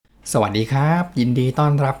สวัสดีครับยินดีต้อ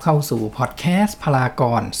นรับเข้าสู่พอดแคสต์พลาก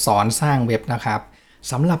รสอนสร้างเว็บนะครับ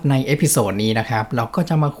สำหรับในเอพิโซดนี้นะครับเราก็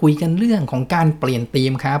จะมาคุยกันเรื่องของการเปลี่ยนธี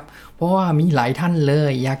มครับเพราะว่ามีหลายท่านเล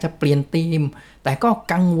ยอยากจะเปลี่ยนธีมแต่ก็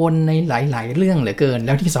กังวลในหลายๆเรื่องเหลือเกินแ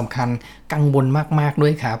ล้วที่สำคัญกังวลมากๆด้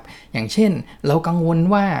วยครับอย่างเช่นเรากังวล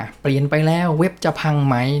ว่าเปลี่ยนไปแล้วเว็บจะพัง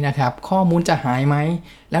ไหมนะครับข้อมูลจะหายไหม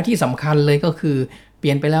แล้วที่สำคัญเลยก็คือเป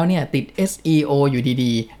ลี่ยนไปแล้วเนี่ยติด SEO อยู่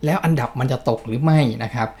ดีๆแล้วอันดับมันจะตกหรือไม่น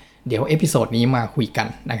ะครับเดี๋ยวเอพิโซดนี้มาคุยกัน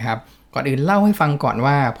นะครับก่อนอื่นเล่าให้ฟังก่อน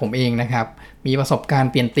ว่าผมเองนะครับมีประสบการณ์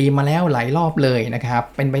เปลี่ยนธีมมาแล้วหลายรอบเลยนะครับ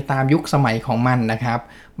เป็นไปตามยุคสมัยของมันนะครับ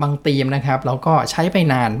บางธีมนะครับเราก็ใช้ไป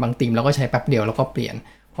นานบางธีมเราก็ใช้แป๊บเดียวแล้วก็เปลี่ยน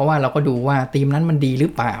เพราะว่าเราก็ดูว่าธีมนั้นมันดีหรื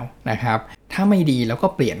อเปล่านะครับถ้าไม่ดีเราก็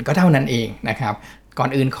เปลี่ยนก็เท่านั้นเองนะครับก่อน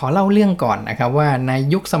อื่นขอเล่าเรื่องก่อนนะครับว่าใน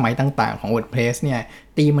ยุคสมัยต่างๆของ WordPress เนี่ย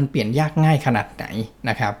ธีมมันเปลี่ยนยากง่ายขนาดไหน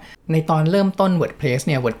นะครับในตอนเริ่มต้น WordPress เ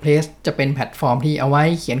นี่ย WordPress จะเป็นแพลตฟอร์มที่เอาไว้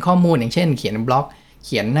เขียนข้อมูลอย่างเช่นเขียนบล็อกเ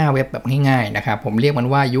ขียนหน้าเว็บแบบง่ายๆนะครับผมเรียกมัน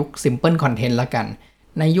ว่ายุค Simple Content ละกัน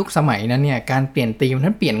ในยุคสมัยนั้นเนี่ยการเปลี่ยนธีม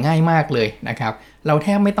นั้นเปลี่ยนง่ายมากเลยนะครับเราแท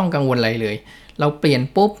บไม่ต้องกังวลอะไรเลยเราเปลี่ยน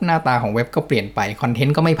ปุ๊บหน้าตาของเว็บก็เปลี่ยนไปคอนเทน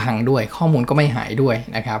ต์ก็ไม่พังด้วยข้อมูลก็ไม่หายด้วย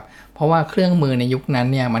นะครับเพราะว่าเครื่องมือในยุคนั้น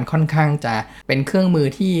เนี่ยมันค่อนข้างจะเป็นเครื่องมือ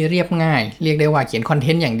ที่เรียบง่ายเรียกได้ว่าเขียนคอนเท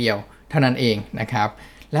นต์อย่างเดียวเท่านั้นเองนะครับ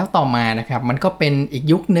แล้วต่อมานะครับมันก็เป็นอีก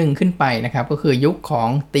ยุคหนึ่งขึ้นไปนะครับก็คือยุคของ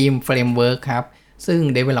ธีมเฟรมเวิร์คครับซึ่ง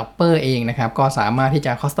Developer เองนะครับก็สามารถที่จ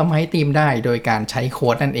ะ Customize ธีมได้โดยการใช้โค้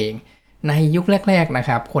ดนั่นเองในยุคแรกๆนะค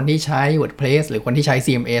รับคนที่ใช้ WordPress หรือคนที่ใช้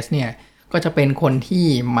CMS เนี่ยก็จะเป็นคนที่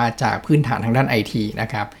มาจากพื้นฐานทางด้าน IT นะ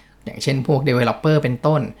ครับอย่างเช่นพวก Developer เป็น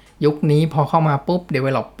ต้นยุคนี้พอเข้ามาปุ๊บ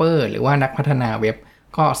Developer หรือว่านักพัฒนาเว็บ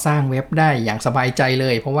ก็สร้างเว็บได้อย่างสบายใจเล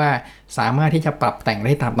ยเพราะว่าสามารถที่จะปรับแต่งไ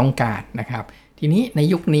ด้ตามต้องการนะครับทีนี้ใน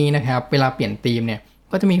ยุคนี้นะครับเวลาเปลี่ยนธีมเนี่ย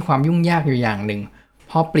ก็จะมีความยุ่งยากอยู่อย่างหนึ่ง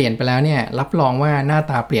พอเปลี่ยนไปแล้วเนี่ยรับรองว่าหน้า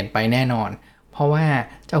ตาเปลี่ยนไปแน่นอนเพราะว่า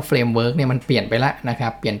เจ้าเฟรมเวิร์กเนี่ยมันเปลี่ยนไปแล้วนะครั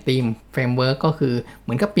บเปลี่ยนธีมเฟรมเวิร์กก็คือเห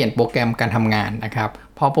มือนกับเปลี่ยนโปรแกรมการทำงานนะครับ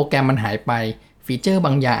พอโปรแกรมมันหายไปฟีเจอร์บ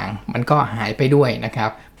างอย่างมันก็หายไปด้วยนะครั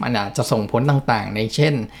บมันอาจจะส่งผลต่างๆในเช่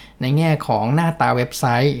นในแง่ของหน้าตาเว็บไซ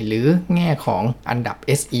ต์หรือแง่ของอันดับ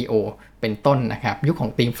SEO เป็นต้นนะครับยุคขอ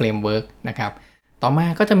งธีมเฟรมเวิร์กนะครับต่อมา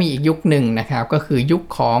ก็จะมีอีกยุคหนึ่งนะครับก็คือยุค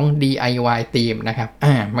ของ DIY ธีมนะครับ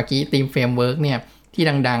เมื่อกี้ธีมเฟรมเวิร์กเนี่ยที่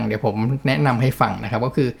ดังๆเดี๋ยวผมแนะนำให้ฟังนะครับ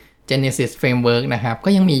ก็คือ Genesis Framework นะครับก็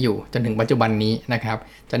ยังมีอยู่จนถึงปัจจุบันนี้นะครับ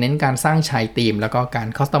จะเน้นการสร้างชายธีมแล้วก็การ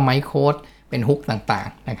Customize Code เป็นฮุกต่าง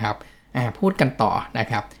ๆนะครับพูดกันต่อนะ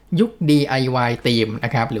ครับยุค DIY ธีมน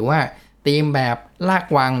ะครับหรือว่าธีมแบบลาก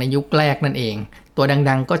วางในยุคแรกนั่นเองตัว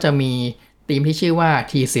ดังๆก็จะมีธีมที่ชื่อว่า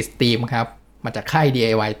Thesis Theme ครับมาจากค่าย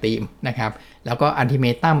DIY ธีมนะครับแล้วก็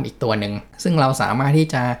Ultimatum อีกตัวหนึ่งซึ่งเราสามารถที่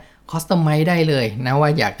จะCustomize ได้เลยนะว่า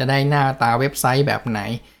อยากจะได้หน้าตาเว็บไซต์แบบไหน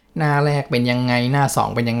หน้าแรกเป็นยังไงหน้า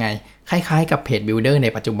2เป็นยังไงคล้ายๆกับเพจ Builder ใน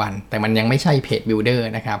ปัจจุบันแต่มันยังไม่ใช่เพจ Builder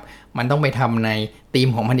นะครับมันต้องไปทำในธีม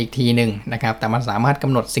ของมันอีกทีหนึ่งนะครับแต่มันสามารถกำ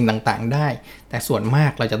หนดสิ่งต่างๆได้แต่ส่วนมา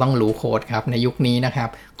กเราจะต้องรู้โค้ดครับในยุคนี้นะครับ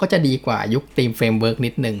ก็จะดีกว่ายุคธีมเฟรมเวิร์กนิ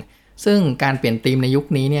ดนึงซึ่งการเปลี่ยนธีมในยุค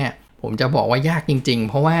นี้เนี่ยผมจะบอกว่ายากจริงๆ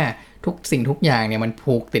เพราะว่าทุกสิ่งทุกอย่างเนี่ยมัน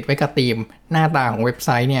ผูกติดไว้กับธีมหน้าตาของเว็บไซ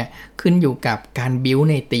ต์เนี่ยขึ้นอยู่กับการบิว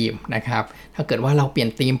ในธีมนะครับถ้าเกิดว่าเราเปลี่ยน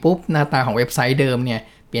ธีมปุ๊บหน้าตาของเว็บไซต์เดิมเนี่ย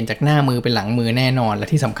เปลี่ยนจากหน้ามือเป็นหลังมือแน่นอนและ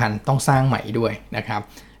ที่สำคัญต้องสร้างใหม่ด้วยนะครับ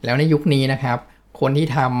แล้วในยุคนี้นะครับคนที่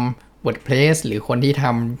ทำ WordPress หรือคนที่ท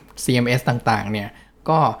ำ CMS ต่างๆเนี่ย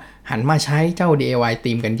ก็หันมาใช้เจ้า DIY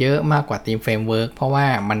ธีมกันเยอะมากกว่าธีมเฟรมเวิร์กเพราะว่า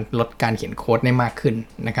มันลดการเขียนโค้ดได้มากขึ้น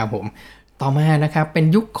นะครับผมต่อมานะครับเป็น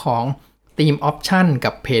ยุคของธีมออปชัน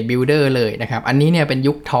กับเพจ Builder เลยนะครับอันนี้เนี่ยเป็น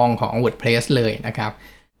ยุคทองของ WordPress เลยนะครับ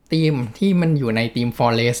ธีมที่มันอยู่ในธีม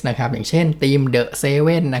Forest นะครับอย่างเช่นธีม The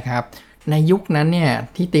Seven นะครับในยุคนั้นเนี่ย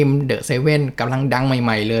ที่ธีม The Seven กำลังดังให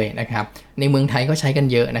ม่ๆเลยนะครับในเมืองไทยก็ใช้กัน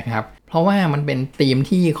เยอะนะครับเพราะว่ามันเป็นธีม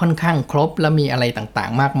ที่ค่อนข้างครบและมีอะไรต่า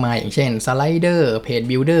งๆมากมายอย่างเช่นสไลเดอร์เพจ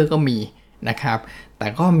Builder ก็มีนะครับแต่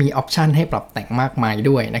ก็มีออปชันให้ปรับแต่งมากมาย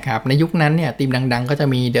ด้วยนะครับในยุคนั้นเนี่ยธีมดังๆก็จะ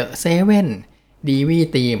มี The Seven DV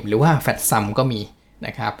Theme หรือว่า Fat Sum ก็มีน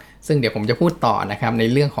ะครับซึ่งเดี๋ยวผมจะพูดต่อนะครับใน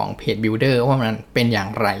เรื่องของ Page Builder ว่ามันเป็นอย่าง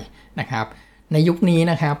ไรนะครับในยุคนี้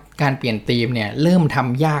นะครับการเปลี่ยนธีมเนี่ยเริ่มท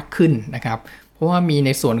ำยากขึ้นนะครับเพราะว่ามีใน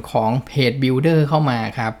ส่วนของ Page Builder เข้ามา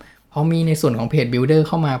ครับพอมีในส่วนของ Page Builder เ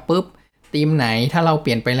ข้ามาปุ๊บธีมไหนถ้าเราเป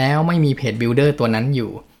ลี่ยนไปแล้วไม่มี Page Builder ตัวนั้นอ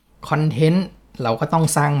ยู่คอนเทนต์เราก็ต้อง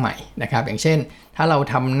สร้างใหม่นะครับอย่างเช่นถ้าเรา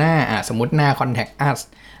ทำหน้าสมมติหน้า Contact Us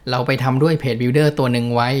เราไปทำด้วย Page Builder ตัวหนึ่ง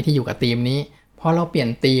ไว้ที่อยู่กับธีมนี้พอเราเปลี่ยน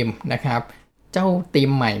ธีมนะครับเจ้าธีม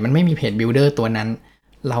ใหม่มันไม่มีเพจ Builder ตัวนั้น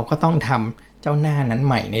เราก็ต้องทำเจ้าหน้านั้นใ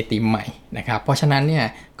หม่ในธีมใหม่นะครับเพราะฉะนั้นเนี่ย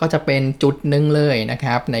ก็จะเป็นจุดหนึ่งเลยนะค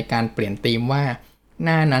รับในการเปลี่ยนธีมว่า ห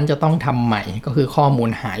น้านั้นจะต้องทำใหม่ก็คือข้อมูล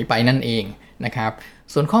หายไปนั่นเองนะครับ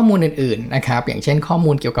ส่วนข้อมูลอื่นๆนะครับอย่างเช่นข้อ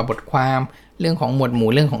มูลเกี่ยวกับบทความเรื่องของหมวดหมู่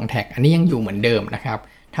เรื่องของแท็กอันนี้ยังอยู่เหมือนเดิมนะครับ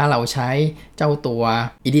ถ้าเราใช้เจ้าตัว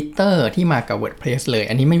Editor ที่มากับ WordPress เลย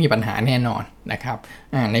อันนี้ไม่มีปัญหาแน่นอนนะครับ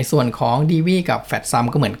ในส่วนของ DV กับ FatSum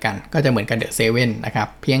ก็เหมือนกันก็จะเหมือนกับ The 7นะครับ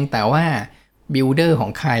เพียงแต่ว่า Builder ขอ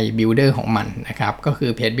งใคร Builder ของมันนะครับก็คื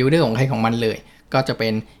อ Page Builder ของใครของมันเลยก็จะเป็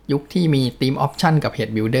นยุคที่มี Theme Option กับ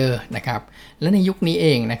Page Builder นะครับและในยุคนี้เอ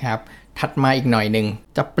งนะครับถัดมาอีกหน่อยหนึ่ง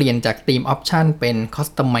จะเปลี่ยนจาก Theme Option เป็น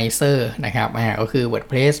Customizer นะครับก็คือ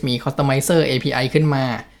WordPress มี Customizer API ขึ้นมา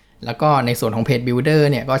แล้วก็ในส่วนของ Page Builder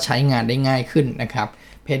เนี่ยก็ใช้งานได้ง่ายขึ้นนะครับ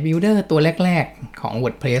Page Builder ตัวแรกๆของ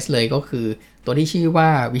WordPress เลยก็คือตัวที่ชื่อว่า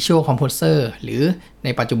Visual Composer หรือใน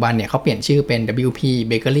ปัจจุบันเนี่ยเขาเปลี่ยนชื่อเป็น WP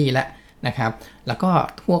Bakery แล้วนะครับแล้วก็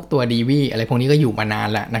พวกตัว DV อะไรพวกนี้ก็อยู่มานาน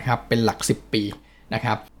แล้วนะครับเป็นหลัก10 ปีนะค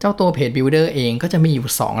รับเจ้าตัว Page Builder เองก็จะมีอยู่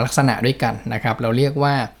2ลักษณะด้วยกันนะครับเราเรียก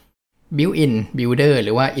ว่า Built-in Builder ห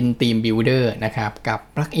รือว่า In-theme Builder นะครับกับ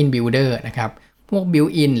Plug-in Builder นะครับพวก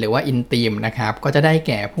Built-in หรือว่า In-theme นะครับก็จะได้แ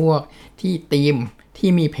ก่พวกที่ธีมที่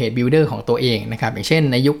มี Page Builder ของตัวเองนะครับอย่างเช่น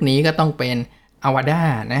ในยุคนี้ก็ต้องเป็น Avada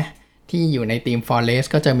นะที่อยู่ในธีม Forest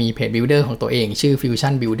ก็จะมี Page Builder ของตัวเองชื่อ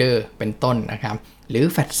Fusion Builder เป็นต้นนะครับหรือ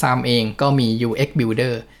FatSum เองก็มี UX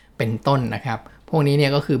Builder เป็นต้นนะครับพวกนี้เนี่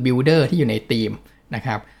ยก็คือ Builder ที่อยู่ในธีมนะค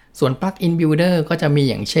รับส่วน Plug-in Builder ก็จะมี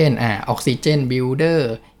อย่างเช่นOxygen Builder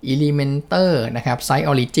Elementor นะครับ Site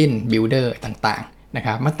Origin Builder ต่างๆนะค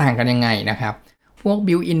รับมาต่างกันยังไงนะครับพวก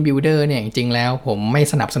Built-in Builder เนี่ยจริงๆแล้วผมไม่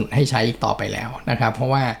สนับสนุนให้ใช้อีกต่อไปแล้วนะครับเพรา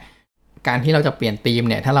ะว่าการที่เราจะเปลี่ยนธีม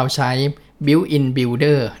เนี่ยถ้าเราใช้ Built-in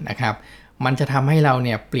Builder นะครับมันจะทำให้เราเ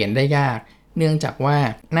นี่ยเปลี่ยนได้ยากเนื่องจากว่า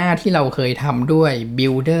หน้าที่เราเคยทำด้วย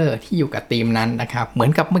Builder ที่อยู่กับธีมนั้นนะครับเหมือ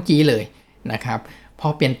นกับเมื่อกี้เลยนะครับพอ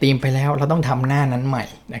เปลี่ยนธีมไปแล้วเราต้องทำหน้านั้นใหม่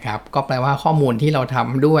นะครับก็แปลว่าข้อมูลที่เราท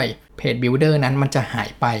ำด้วย Page Builder นั้นมันจะหาย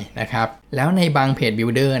ไปนะครับแล้วในบาง Page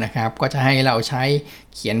Builder นะครับก็จะให้เราใช้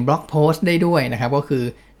เขียนบล็อกโพสต์ได้ด้วยนะครับก็คือ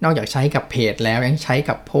นอกจากใช้กับเพจแล้วยังใช้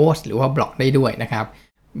กับโพสต์หรือว่าบล็อกได้ด้วยนะครับ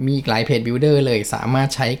มีหลาย Page Builder เลยสามารถ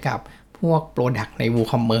ใช้กับพวก Product ใน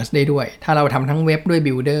WooCommerce ได้ด้วยถ้าเราทำทั้งเว็บด้วย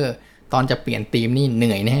Builder ตอนจะเปลี่ยนธีมนี่เห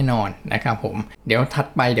นื่อยแน่นอนนะครับผมเดี๋ยวถัด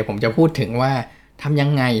ไปเดี๋ยวผมจะพูดถึงว่าทำยั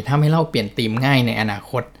งไงทำให้เราเปลี่ยนธีมง่ายในอนา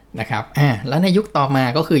คตนะครับแล้วในยุคต่อมา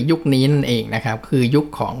ก็คือยุคนี้นั่นเองนะครับคือยุค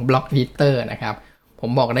ของ Block Editor นะครับผม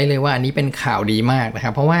บอกได้เลยว่าอันนี้เป็นข่าวดีมากนะค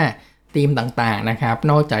รับเพราะว่าธีมต่างๆนะครับ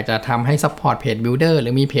นอกจากจะทำให้ Support Page Builder หรื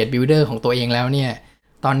อมี Page Builder ของตัวเองแล้วเนี่ย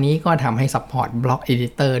ตอนนี้ก็ทำให้ Support Block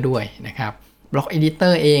Editor ด้วยนะครับ Block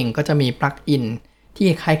Editor เองก็จะมี Plugin ที่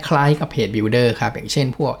คล้ายๆกับ Page Builder ครับอย่างเช่น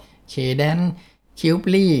พวก Cadence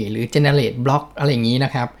Cubely หรือ Generate Block อะไรอย่างนี้น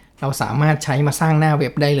ะครับเราสามารถใช้มาสร้างหน้าเว็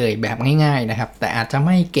บได้เลยแบบง่ายๆนะครับแต่อาจจะไ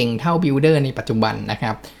ม่เก่งเท่า Builder ในปัจจุบันนะค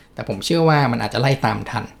รับแต่ผมเชื่อว่ามันอาจจะไล่ตาม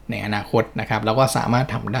ทันในอนาคตนะครับแล้วก็สามารถ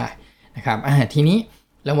ทำได้นะครับทีนี้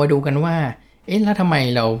เรามาดูกันว่าแล้วทำไม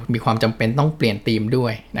เรามีความจำเป็นต้องเปลี่ยนธีมด้ว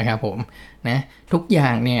ยนะครับผมนะทุกอย่า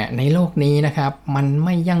งเนี่ยในโลกนี้นะครับมันไ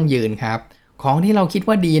ม่ยั่งยืนครับของที่เราคิด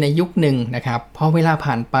ว่าดีในยุคหนึ่งนะครับพอเวลา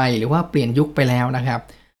ผ่านไปหรือว่าเปลี่ยนยุคไปแล้วนะครับ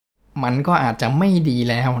มันก็อาจจะไม่ดี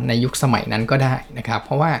แล้วในยุคสมัยนั้นก็ได้นะครับเพ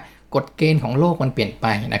ราะว่ากฎเกณฑ์ของโลกมันเปลี่ยนไป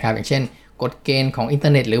นะครับอย่างเช่นกฎเกณฑ์ของอินเทอ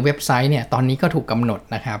ร์เน็ตหรือเว็บไซต์เนี่ยตอนนี้ก็ถูกกำหนด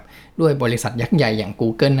นะครับด้วยบริษัทยักษ์ใหญ่อย่าง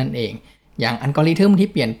Google นั่นเองอย่างอัลกอริทึมที่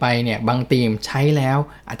เปลี่ยนไปเนี่ยบางธีมใช้แล้ว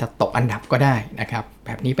อาจจะตกอันดับก็ได้นะครับแบ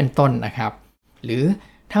บนี้เป็นต้นนะครับหรือ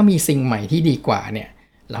ถ้ามีสิ่งใหม่ที่ดีกว่าเนี่ย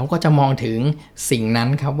เราก็จะมองถึงสิ่งนั้น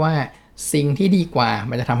ครับว่าสิ่งที่ดีกว่า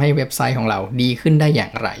มันจะทำให้เว็บไซต์ของเราดีขึ้นได้อย่า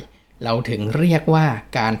งไรเราถึงเรียกว่า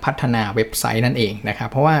การพัฒนาเว็บไซต์นั่นเองนะครับ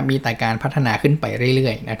เพราะว่ามีแต่การพัฒนาขึ้นไปเรื่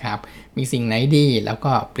อยๆนะครับมีสิ่งไหนดีแล้ว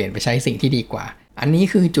ก็เปลี่ยนไปใช้สิ่งที่ดีกว่าอันนี้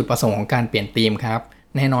คือจุดประสงค์ของการเปลี่ยนธีมครับ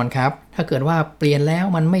แน่นอนครับถ้าเกิดว่าเปลี่ยนแล้ว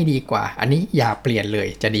มันไม่ดีกว่าอันนี้อย่าเปลี่ยนเลย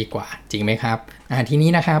จะดีกว่าจริงไหมครับทีนี้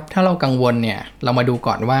นะครับถ้าเรากังวลเนี่ยเรามาดู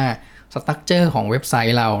ก่อนว่าสตรัคเจอร์ของเว็บไซ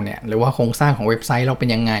ต์เราเนี่ยหรือว่าโครงสร้างของเว็บไซต์เราเป็น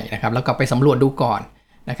ยังไงนะครับแล้วก็ไปสำรวจดูก่อน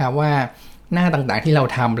นะครับว่าหน้าต่างๆที่เรา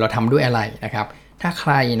ทำด้วยอะไรนะครับถ้าใค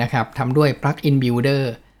รนะครับทำด้วย Plug-in Builder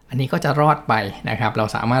อันนี้ก็จะรอดไปนะครับเรา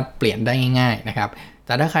สามารถเปลี่ยนได้ง่ายๆนะครับแ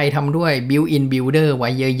ต่ถ้าใครทำด้วย Built-in Builder ไว้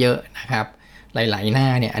เยอะๆนะครับหลายๆหน้า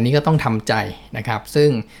เนี่ยอันนี้ก็ต้องทำใจนะครับซึ่ง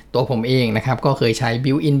ตัวผมเองนะครับก็เคยใช้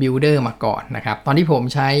Built-in Builder มาก่อนนะครับตอนที่ผม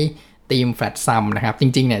ใช้ธีม FlatSum นะครับจ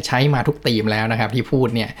ริงๆเนี่ยใช้มาทุกธีมแล้วนะครับที่พูด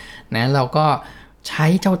เนี่ยนะเราก็ใช้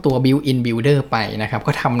เจ้าตัว Built-in Builder ไปนะครับ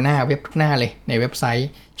ก็ทำหน้าเว็บทุกหน้าเลยในเว็บไซต์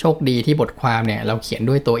โชคดีที่บทความเนี่ยเราเขียน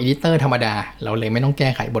ด้วยตัว Editor ธรรมดาเราเลยไม่ต้องแก้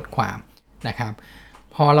ไขบทความนะครับ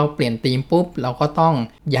พอเราเปลี่ยนธีมปุ๊บเราก็ต้อง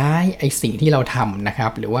ย้ายไอสิ่งที่เราทำนะครั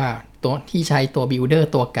บหรือว่าตัวที่ใช้ตัว Builder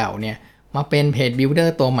ตัวเก่าเนี่ยมาเป็น Page Builder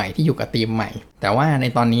ตัวใหม่ที่อยู่กับธีมใหม่แต่ว่าใน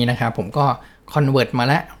ตอนนี้นะครับผมก็ convert มา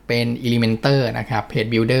แล้วเป็น Elementor นะครับ Page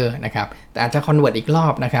Builder นะครับแต่อาจจะ convert อีกรอ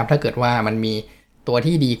บนะครับถ้าเกิดว่ามันมีตัว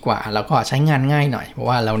ที่ดีกว่าแล้วก็ใช้งานง่ายหน่อยเพราะ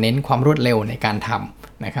ว่าเราเน้นความรวดเร็วในการท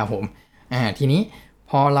ำนะครับผมทีนี้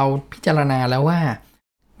พอเราพิจารณาแล้วว่า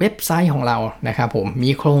เว็บไซต์ของเรานะครับผม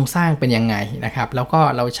มีโครงสร้างเป็นยังไงนะครับแล้วก็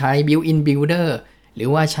เราใช้ built-in builder หรือ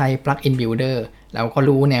ว่าใช้ plug-in builder เราก็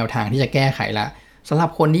รู้แนวทางที่จะแก้ไขละสำหรับ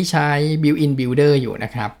คนที่ใช้ built-in builder อยู่น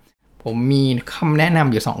ะครับผมมีคำแนะน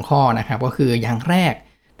ำอยู่2ข้อนะครับก็คืออย่างแรก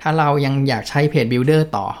ถ้าเรายังอยากใช้ Page Builder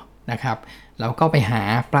ต่อนะครับเราก็ไปหา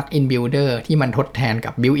plug-in builder ที่มันทดแทน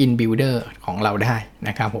กับ built-in builder ของเราได้น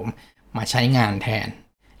ะครับผมมาใช้งานแทน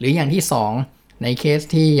หรืออย่างที่2ในเคส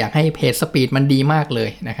ที่อยากให้ Page Speed มันดีมากเลย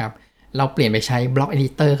นะครับเราเปลี่ยนไปใช้ Block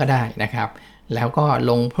Editor ก็ได้นะครับแล้วก็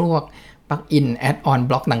ลงพวก plug-in add-on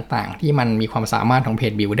block ต่างๆที่มันมีความสามารถของ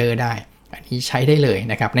Page Builder ได้อันนี้ใช้ได้เลย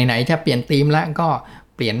นะครับไหนๆจะเปลี่ยนธีมแล้วก็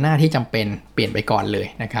เปลี่ยนหน้าที่จำเป็นเปลี่ยนไปก่อนเลย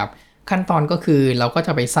นะครับขั้นตอนก็คือเราก็จ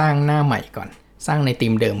ะไปสร้างหน้าใหม่ก่อนสร้างในธี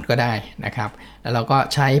มเดิมก็ได้นะครับแล้วเราก็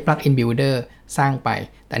ใช้ plug-in builder สร้างไป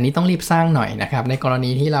แต่นี้ต้องรีบสร้างหน่อยนะครับในกร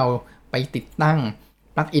ณีที่เราไปติดตั้ง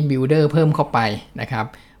plug-in builder เพิ่มเข้าไปนะครับ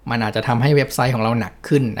มันอาจจะทำให้เว็บไซต์ของเราหนัก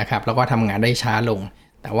ขึ้นนะครับแล้วก็ทำงานได้ช้าลง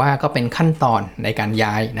แต่ว่าก็เป็นขั้นตอนในการ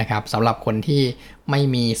ย้ายนะครับสำหรับคนที่ไม่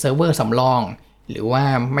มีเซิร์ฟเวอร์สำรองหรือว่า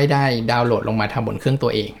ไม่ได้ดาวน์โหลดลงมาทำบนเครื่องตั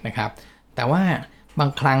วเองนะครับแต่ว่าบา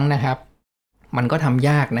งครั้งนะครับมันก็ทำ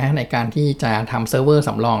ยากนะในการที่จะทำเซิร์ฟเวอร์ส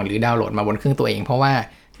ำรองหรือดาวน์โหลดมาบนเครื่องตัวเองเพราะว่า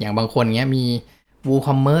อย่างบางคนเนี้ยมี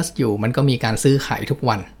WooCommerce อยู่มันก็มีการซื้อขายทุก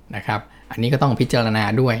วันนะครับอันนี้ก็ต้องพิจารณา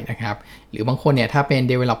ด้วยนะครับหรือบางคนเนี่ยถ้าเป็น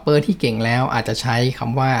Developer ที่เก่งแล้วอาจจะใช้ค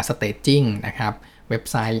ำว่า Staging นะครับเว็บ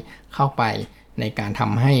ไซต์เข้าไปในการท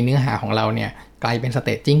ำให้เนื้อหาของเราเนี่ยกลายเป็น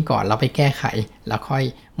Staging ก่อนเราไปแก้ไขแล้วค่อย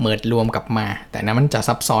เมิร์จรวมกลับมาแต่นั้นมันจะ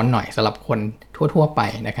ซับซ้อนหน่อยสำหรับคนทั่วๆไป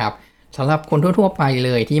นะครับสำหรับคนทั่วๆไปเ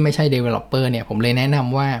ลยที่ไม่ใช่ Developer เนี่ยผมเลยแนะน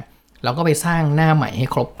ำว่าเราก็ไปสร้างหน้าใหม่ให้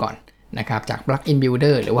ครบก่อนนะครับจาก Plug-in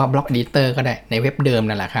Builder หรือว่า Block Editor ก็ได้ในเว็บเดิม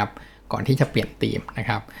นั่นแหละครับก่อนที่จะเปลี่ยนธีมนะค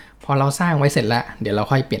รับพอเราสร้างไว้เสร็จแล้วเดี๋ยวเรา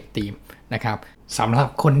ค่อยเปลี่ยนธีมนะครับสำหรับ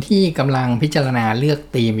คนที่กำลังพิจารณาเลือก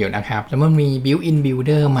ธีมอยู่นะครับแล้วมันมี Built-in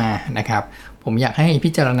Builder มานะครับผมอยากให้พิ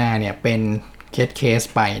จารณาเนี่ยเป็นเคส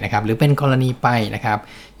ไปนะครับหรือเป็นกรณีไปนะครับ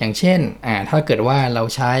อย่างเช่นถ้าเกิดว่าเรา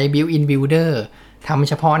ใช้ Built-in Builderทำ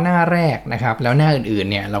เฉพาะหน้าแรกนะครับแล้วหน้าอื่นๆ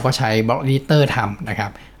เนี่ยเราก็ใช้ Block Editor ทำนะครั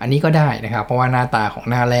บอันนี้ก็ได้นะครับเพราะว่าหน้าตาของ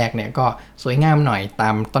หน้าแรกเนี่ยก็สวยงามหน่อยตา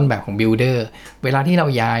มต้นแบบของ Builder เวลาที่เรา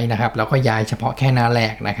ย้ายนะครับเราก็ย้ายเฉพาะแค่หน้าแร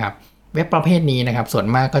กนะครับเว็บประเภทนี้นะครับส่วน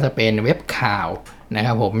มากก็จะเป็นเว็บข่าวนะค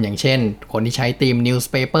รับผมอย่างเช่นคนที่ใช้ธีม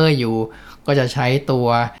Newspaper อยู่ก็จะใช้ตัว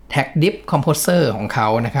Tag Div Composer ของเขา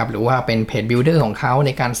นะครับหรือว่าเป็น Page Builder ของเขาใน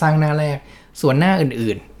การสร้างหน้าแรกส่วนหน้า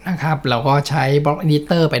อื่นๆนะครับเราก็ใช้ Block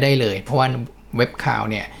Editor ไปได้เลยเพราะว่าเว็บข่าว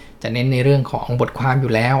เนี่ยจะเน้นในเรื่องของบทความอ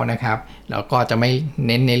ยู่แล้วนะครับแล้วก็จะไม่เ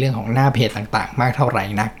น้นในเรื่องของหน้าเพจต่างๆมากเท่าไหร่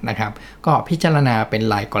นักนะครับก็พิจารณาเป็น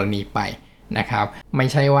รายกรณีไปนะครับไม่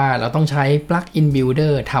ใช่ว่าเราต้องใช้ plug-in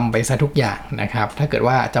builder ทำไปซะทุกอย่างนะครับถ้าเกิด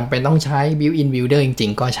ว่าจำเป็นต้องใช้ built-in builder จริ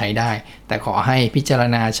งๆก็ใช้ได้แต่ขอให้พิจาร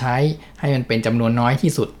ณาใช้ให้มันเป็นจำนวนน้อย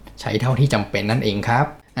ที่สุดใช้เท่าที่จำเป็นนั่นเองครับ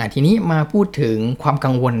ทีนี้มาพูดถึงความกั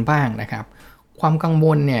งวลบ้างนะครับความกังว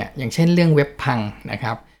ลเนี่ยอย่างเช่นเรื่องเว็บพังนะค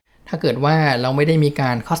รับถ้าเกิดว่าเราไม่ได้มีก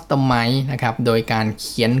าร customize นะครับโดยการเ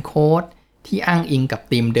ขียนโค้ดที่อ้างอิงกับ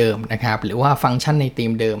ธีมเดิมนะครับหรือว่าฟังก์ชันในธี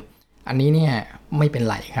มเดิมอันนี้เนี่ยไม่เป็น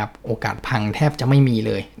ไรครับโอกาสพังแทบจะไม่มีเ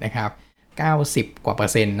ลยนะครับ90กว่าเปอ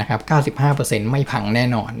ร์เซ็นต์นะครับ95%ไม่พังแน่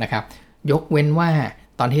นอนนะครับยกเว้นว่า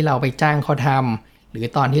ตอนที่เราไปจ้างเขาทำหรือ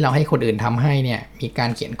ตอนที่เราให้คนอื่นทำให้เนี่ยมีการ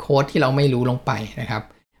เขียนโค้ดที่เราไม่รู้ลงไปนะครับ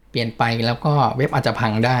เปลี่ยนไปแล้วก็เว็บอาจจะพั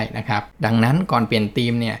งได้นะครับดังนั้นก่อนเปลี่ยนธี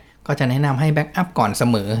มเนี่ยก็จะแนะนำให้แบ็กอัพก่อนเส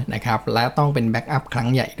มอนะครับและต้องเป็นแบ็กอัพครั้ง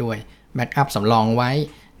ใหญ่ด้วยแบ็กอัพสำรองไว้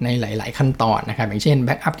ในหลายๆขั้นตอนนะครับอย่างเช่นแ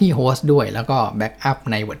บ็กอัพที่โฮสต์ด้วยแล้วก็แบ็กอัพ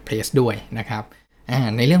ใน WordPress ด้วยนะครับ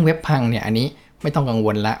ในเรื่องเว็บพังเนี่ยอันนี้ไม่ต้องกังว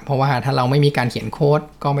ลละเพราะว่าถ้าเราไม่มีการเขียนโค้ด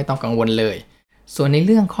ก็ไม่ต้องกังวลเลยส่วนในเ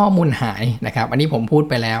รื่องข้อมูลหายนะครับอันนี้ผมพูด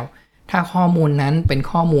ไปแล้วถ้าข้อมูลนั้นเป็น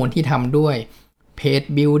ข้อมูลที่ทำด้วย Page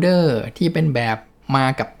Builder ที่เป็นแบบมา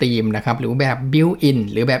กับธีมนะครับหรือแบบ Built-in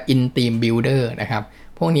หรือแบบ In Theme Builder นะครับ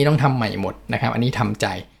พวกนี้ต้องทำใหม่หมดนะครับอันนี้ทำใจ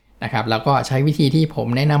นะครับแล้วก็ใช้วิธีที่ผม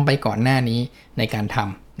แนะนำไปก่อนหน้านี้ในการท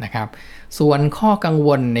ำนะครับส่วนข้อกังว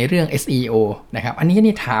ลในเรื่อง SEO นะครับอันนี้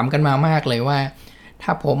นี่ถามกันมามากเลยว่าถ้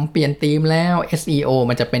าผมเปลี่ยนธีมแล้ว SEO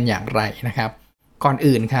มันจะเป็นอย่างไรนะครับก่อน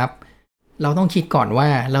อื่นครับเราต้องคิดก่อนว่า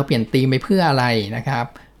เราเปลี่ยนธีมไปเพื่ออะไรนะครับ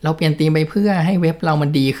เราเปลี่ยนธีมไปเพื่อให้เว็บเรามัน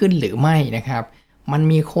ดีขึ้นหรือไม่นะครับมัน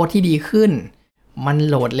มีโค้ดที่ดีขึ้นมัน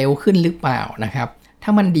โหลดเร็วขึ้นหรือเปล่านะครับถ้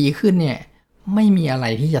ามันดีขึ้นเนี่ยไม่มีอะไร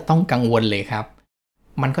ที่จะต้องกังวลเลยครับ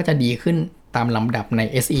มันก็จะดีขึ้นตามลำดับใน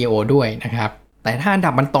SEO ด้วยนะครับแต่ถ้าอัน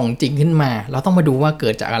ดับมันตรงจริงขึ้นมาเราต้องมาดูว่าเกิ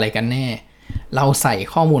ดจากอะไรกันแน่ เราใส่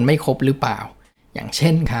ข้อมูลไม่ครบหรือเปล่าอย่างเช่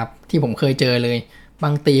นครับที่ผมเคยเจอเลยบา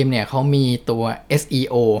งธีมเนี่ยเขามีตัว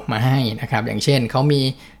SEO มาให้นะครับอย่างเช่นเขามี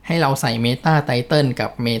ให้เราใส่ Meta Title กับ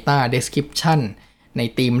Meta Description ใน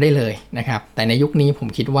ธีมได้เลยนะครับแต่ในยุคนี้ผม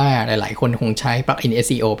คิดว่าหลายๆคนคงใช้ plugin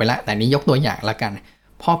SEO ไปละแต่นี้ยกตัวอย่างละกัน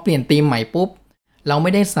พอเปลี่ยนธีมใหม่ปุ๊บเราไ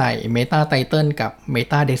ม่ได้ใส่ Meta Title กับ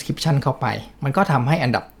Meta Description เข้าไปมันก็ทำให้อั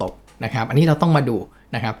นดับตกนะครับอันนี้เราต้องมาดู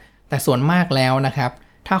นะครับแต่ส่วนมากแล้วนะครับ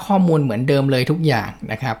ถ้าข้อมูลเหมือนเดิมเลยทุกอย่าง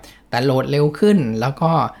นะครับแต่โหลดเร็วขึ้นแล้ว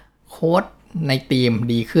ก็โค้ดในธีม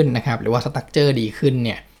ดีขึ้นนะครับหรือว่าสตรัคเจอร์ดีขึ้นเ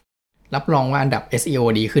นี่ยรับรองว่าอันดับ SEO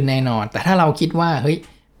ดีขึ้นแน่นอนแต่ถ้าเราคิดว่าเฮ้ย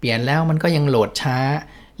เปลี่ยนแล้วมันก็ยังโหลดช้า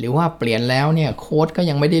หรือว่าเปลี่ยนแล้วเนี่ยโค้ดก็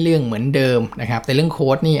ยังไม่ได้เรื่องเหมือนเดิมนะครับแต่เรื่องโค้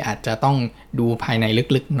ดนี่อาจจะต้องดูภายใน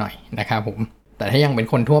ลึกๆหน่อยนะครับผมแต่ถ้ายังเป็น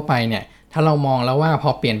คนทั่วไปเนี่ยถ้าเรามองแล้วว่าพอ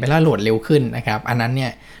เปลี่ยนไปแล้วโหลดเร็วขึ้นนะครับอันนั้นเนี่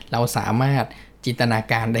ยเราสามารถจินตนา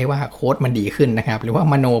การได้ว่าโค้ดมันดีขึ้นนะครับหรือว่า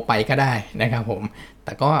มโนไปก็ได้นะครับผมแ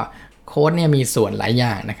ต่ก็โค้ดเนี่ยมีส่วนหลายอ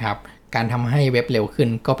ย่างนะครับการทำให้เว็บเร็วขึ้น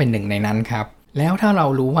ก็เป็นหนึ่งในนั้นครับแล้วถ้าเรา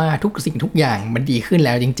รู้ว่าทุกสิ่งทุกอย่างมันดีขึ้นแ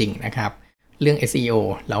ล้วจริงๆนะครับเรื่อง SEO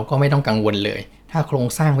เราก็ไม่ต้องกังวลเลยถ้าโครง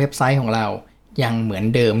สร้างเว็บไซต์ของเรายังเหมือน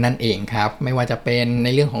เดิมนั่นเองครับไม่ว่าจะเป็นใน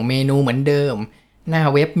เรื่องของเมนูเหมือนเดิมหน้า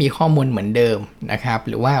เว็บมีข้อมูลเหมือนเดิมนะครับ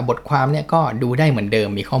หรือว่าบทความเนี่ยก็ดูได้เหมือนเดิม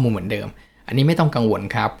มีข้อมูลเหมือนเดิมอันนี้ไม่ต้องกังวล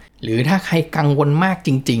ครับหรือถ้าใครกังวลมากจ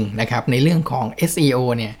ริงๆนะครับในเรื่องของ SEO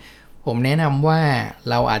เนี่ยผมแนะนำว่า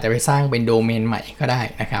เราอาจจะไปสร้างเป็นโดเมนใหม่ก็ได้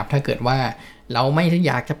นะครับถ้าเกิดว่าเราไม่อ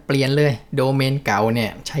ยากจะเปลี่ยนเลยโดเมนเก่าเนี่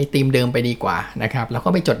ยใช้ธีมเดิมไปดีกว่านะครับแล้วก็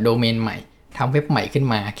ไปจดโดเมนใหม่ทำเว็บใหม่ขึ้น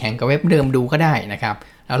มาแข่งกับเว็บเดิมดูก็ได้นะครับ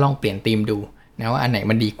แล้วลองเปลี่ยนธีมดูนะว่าอันไหน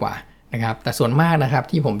มันดีกว่านะครับแต่ส่วนมากนะครับ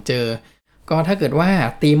ที่ผมเจอก็ถ้าเกิดว่า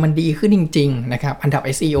ธีมมันดีขึ้นจริงๆนะครับอันดับ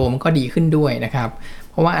SEO มันก็ดีขึ้นด้วยนะครับ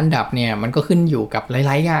เพราะว่าอันดับเนี่ยมันก็ขึ้นอยู่กับห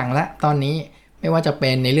ลายๆอย่างละตอนนี้ไม่ว่าจะเป็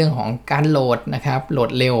นในเรื่องของการโหลดนะครับโหลด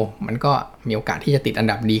เร็วมันก็มีโอกาสที่จะติดอัน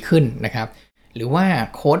ดับดีขึ้นนะครับหรือว่า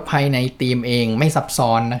โค้ดภายในธีมเองไม่ซับซ้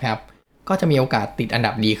อนนะครับก็จะมีโอกาสติดอัน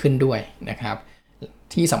ดับดีขึ้นด้วยนะครับ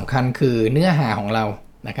ที่สำคัญคือเนื้อหาของเรา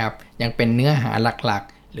นะครับยังเป็นเนื้อหาหลัก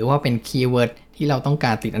ๆหรือว่าเป็นคีย์เวิร์ดที่เราต้องก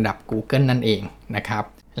ารติดอันดับ Google นั่นเองนะครับ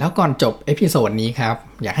แล้วก่อนจบเอพิโซดนี้ครับ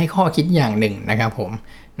อยากให้ข้อคิดอย่างหนึ่งนะครับผม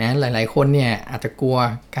นะหลายๆคนเนี่ยอาจจะกลัว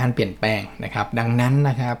การเปลี่ยนแปลงนะครับดังนั้น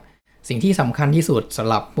นะครับสิ่งที่สำคัญที่สุดสำ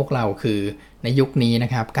หรับพวกเราคือในยุคนี้นะ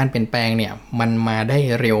ครับการเปลี่ยนแปลงเนี่ยมันมาได้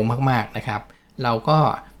เร็วมากๆนะครับเราก็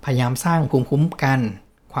พยายามสร้างภูมิคุ้มกัน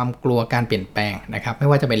ความกลัวการเปลี่ยนแปลงนะครับไม่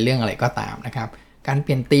ว่าจะเป็นเรื่องอะไรก็ตามนะครับการเป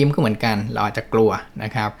ลี่ยนธีมก็เหมือนกันเราอาจจะกลัวน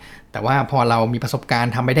ะครับแต่ว่าพอเรามีประสบการ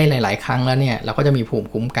ณ์ทำไปได้หลายๆครั้งแล้วเนี่ยเราก็จะมีภูมิ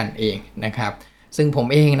คุ้มกันเองนะครับซึ่งผม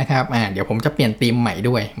เองนะครับเดี๋ยวผมจะเปลี่ยนธีมใหม่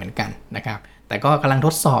ด้วยเหมือนกันนะครับแต่ก็กำลังท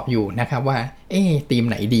ดสอบอยู่นะครับว่าธีม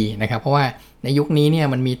ไหนดีนะครับเพราะว่าในยุคนี้เนี่ย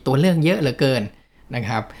มันมีตัวเลือกเยอะเหลือเกินนะค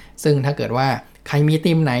รับซึ่งถ้าเกิดว่าใครมี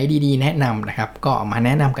ธีมไหนดีๆแนะนำนะครับก็มาแน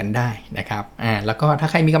ะนำกันได้นะครับแล้วก็ถ้า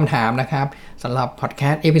ใครมีคำถามนะครับสำหรับพอดแค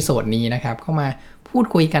สต์เอพิโซดนี้นะครับเข้ามาพูด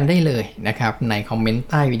คุยกันได้เลยนะครับในคอมเมนต์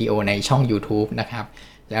ใต้วิดีโอในช่อง YouTube นะครับ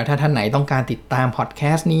แล้วถ้าท่านไหนต้องการติดตามพอดแค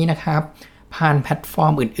สต์นี้นะครับผ่านแพลตฟอ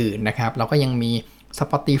ร์มอื่นๆนะครับเราก็ยังมี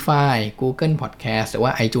Spotify Google Podcast หรือว่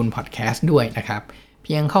า iTunes Podcast ด้วยนะครับเ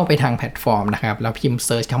พียงเข้าไปทางแพลตฟอร์มนะครับแล้วพิมพ์เ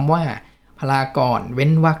ซิร์ชคำว่าพลากรเว้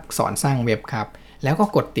นวรรคสอนสร้างเว็บครับแล้วก็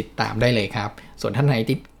กดติดตามได้เลยครับส่วนท่านไหน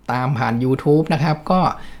ติดตามผ่าน YouTube นะครับก็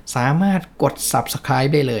สามารถกด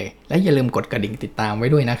Subscribe ได้เลยและอย่าลืมกดกระดิ่งติดตามไว้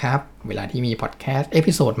ด้วยนะครับเวลาที่มีพอดแคสต์เอ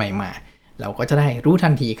พิโซดใหม่มาเราก็จะได้รู้ทั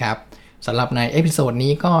นทีครับสำหรับในเอพิโซด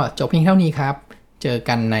นี้ก็จบเพียงเท่านี้ครับเจอ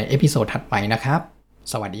กันในเอพิโซดถัดไปนะครับ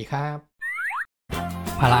สวัสดีครับ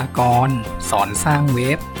พลากรสอนสร้างเ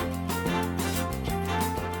ว็บ